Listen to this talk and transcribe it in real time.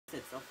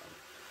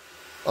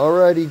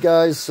Alrighty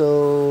guys,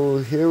 so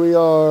here we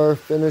are,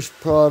 finished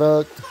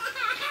product,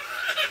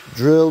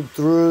 drilled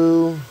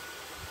through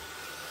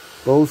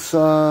both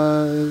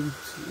sides,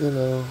 you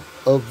know,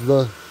 of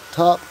the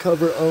top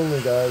cover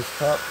only, guys,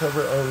 top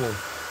cover only,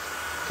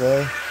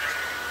 okay?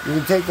 You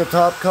can take the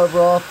top cover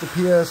off the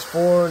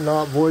PS4,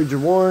 not void your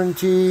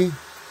warranty,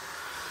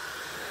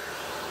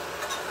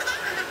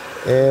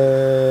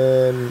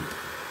 and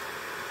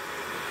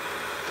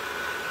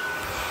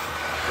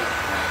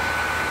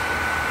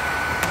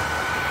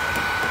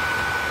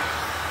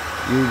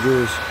you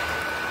just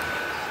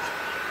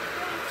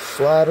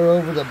slide her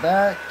over the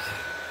back.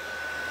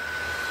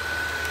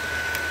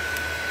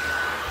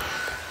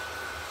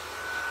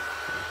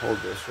 Hold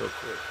this real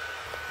quick.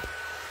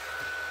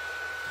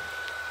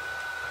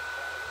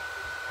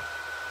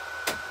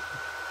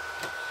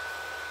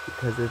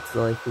 Because it's the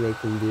only thing they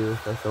can do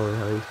if that's only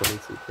having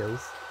 22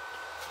 kills.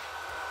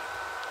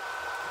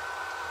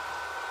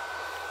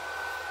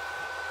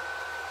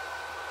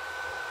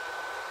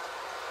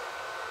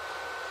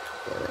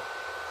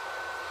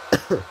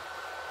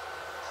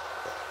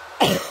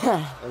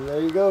 And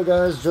there you go,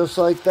 guys, just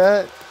like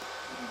that.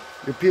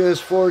 Your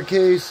PS4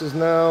 case is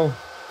now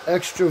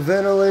extra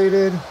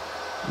ventilated.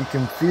 You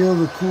can feel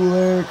the cool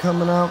air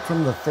coming out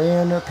from the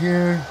fan up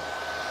here,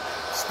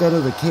 instead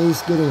of the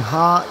case getting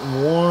hot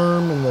and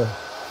warm, and the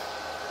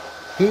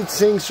heat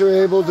sinks are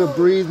able to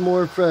breathe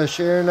more fresh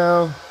air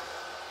now.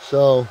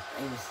 So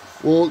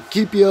we'll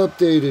keep you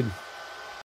updated.